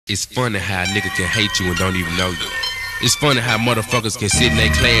It's funny how a nigga can hate you and don't even know you. It's funny how motherfuckers can sit in their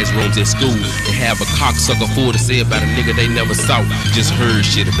classrooms at school and have a cocksucker fool to say about a nigga they never saw, just heard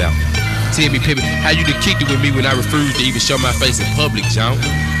shit about. Tell me, Pippin, how you done kicked it with me when I refused to even show my face in public, John?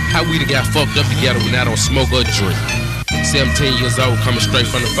 How we done got fucked up together when I don't smoke or drink? 17 years old, coming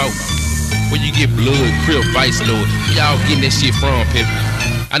straight from the vote. Where you get blood, crib, vice lord, y'all getting that shit from, Pippin?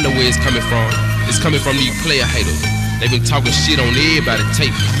 I know where it's coming from. It's coming from these player haters. They been talking shit on everybody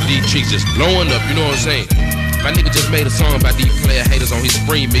tape. These tricks just blowing up, you know what I'm saying? My nigga just made a song about these player haters on his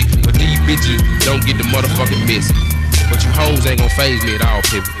spring mix, but these bitches don't get the motherfucking message. But you hoes ain't gon' phase me at all,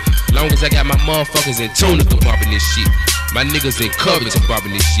 people. Long as I got my motherfuckers in Tunica bopping this shit. My niggas in Covington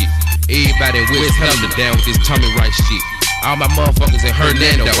bopping this shit. Everybody in West Helena down with this Tommy Wright shit. All my motherfuckers in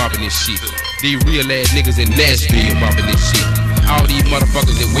Hernando bopping this shit. These real ass niggas in Nashville bopping this shit. All these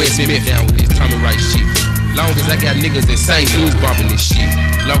motherfuckers in West Memphis down with this Tommy Wright shit. Long as I got niggas in St. Louis bopping this shit.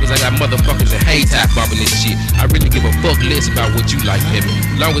 Long as I got motherfuckers in Haytop bopping this shit. I really give a fuck less about what you like, baby.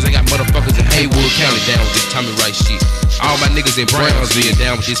 Long as I got motherfuckers in Haywood County down with this Tommy Wright shit. All my niggas in Brownsville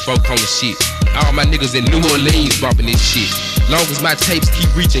down with this folk on the shit. All my niggas in New Orleans bopping this shit. Long as my tapes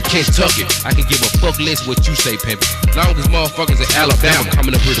keep reaching Kentucky, I can give a fuck less what you say, pimpin'. Long as motherfuckers in Alabama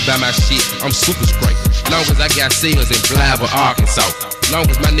coming up here to buy my shit, I'm super straight. Long as I got sales in Blythe, Arkansas. Long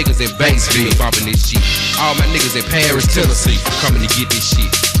as my niggas in Batesville bopping this shit. All my niggas in Paris, Tennessee coming to get this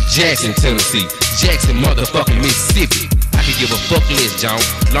shit. Jackson, Tennessee. Jackson, motherfucking Mississippi. I can give a fuck less, John.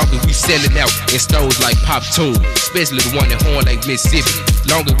 Long as we selling out in stores like Pop Tool, especially the one in Horn Lake, Mississippi.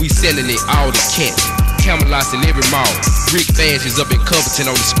 Long as we selling it all the cat. Camelots in every mall. Rick Fashions up in Covington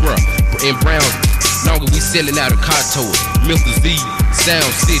on the scrub. In Brownsville. Long as we selling out in Contour. Mr. Z,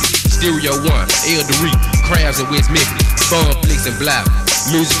 Sound City, Stereo One, El Doree, Crabs in West Memphis, Fun Flicks and Blythe.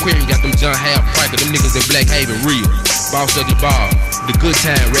 Music Query got them John Hal Priker, them niggas in Black Haven real. Boss Ugly Bar, The Good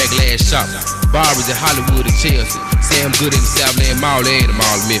Time Raglass Shop. Barbers in Hollywood and Chelsea. Sam Good in the Southland Mall and the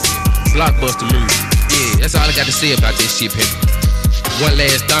Mall of Memphis. Blockbuster music. Yeah, that's all I got to say about this shit, pimp. One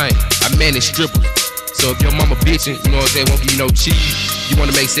last thing, I manage strippers. So if your mama bitchin', you know what I'm saying, won't give you no cheese. You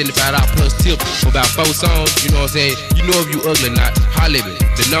wanna make $75 plus tip for about 4 songs, you know what I'm saying? You know if you ugly or not, holla at me.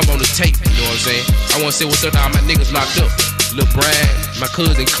 The number on the tape, you know what I'm saying? I wanna say what's up to all my niggas locked up. Lil Brian, my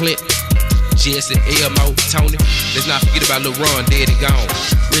cousin Clint, Jesse, Elmo, Tony. Let's not forget about Lil Ron, dead and gone.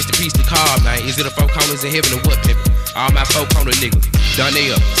 Rest in peace to Carl, man. Is it a 4 corners in heaven or what, pimpin'? All my 4 corner niggas.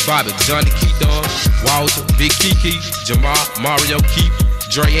 Donnell, Bobby, Johnny Keaton, Walter, Big Kiki, Jamar, Mario Keith,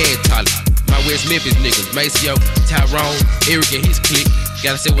 Dre and Tyler. My West Memphis niggas, Maceo, Tyrone, Eric and his clique.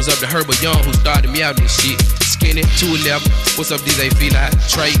 Gotta say what's up to Herbert Young who started me out in this shit. Skinny, 211, what's up DJ Feli,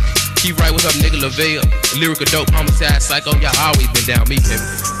 Trey, Keep Right, what's up nigga Lavelle, Lyrical Dope, Homicide, Psycho, y'all always been down me,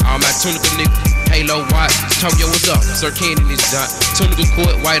 pimpin'. All my Tunica niggas, Halo, Watts, Tokyo, what's up? Sir Candy in this joint, Tunica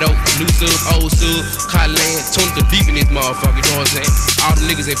Court, White Oak, New Sub, Old Sub, Cotland, Tunica deep in this motherfucker, you know what I'm saying? All the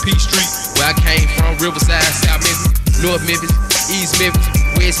niggas in P Street, where I came from, Riverside, South Memphis, North Memphis, East Memphis,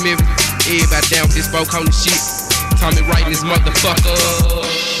 West Memphis. Everybody down with this folk on the shit. Tommy Wright this motherfucker.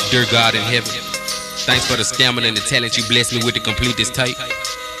 Dear God in heaven, thanks for the stamina and the talent you blessed me with to complete this tape.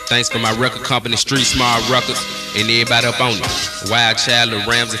 Thanks for my record company, Street Smart Records, and everybody up on it. Wild Child, Lil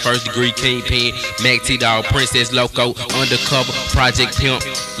Ramsey, First Degree, Kingpin, Mac T-Dog, Princess Loco, Undercover, Project Pimp,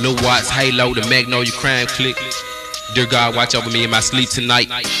 Lil Watts, Halo, the Magnolia Crime Clique. Dear God, watch over me in my sleep tonight.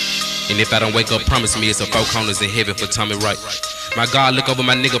 And if I don't wake up, promise me it's a 4 corners in heaven for Tommy Wright. My God, look over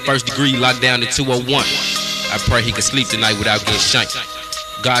my nigga First Degree, locked down in 201. I pray he can sleep tonight without getting shanked.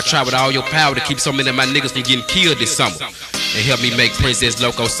 God, try with all your power to keep so many of my niggas from getting killed this summer. And help me make Princess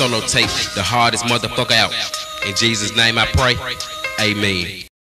Loco solo tape the hardest motherfucker out. In Jesus' name I pray, amen.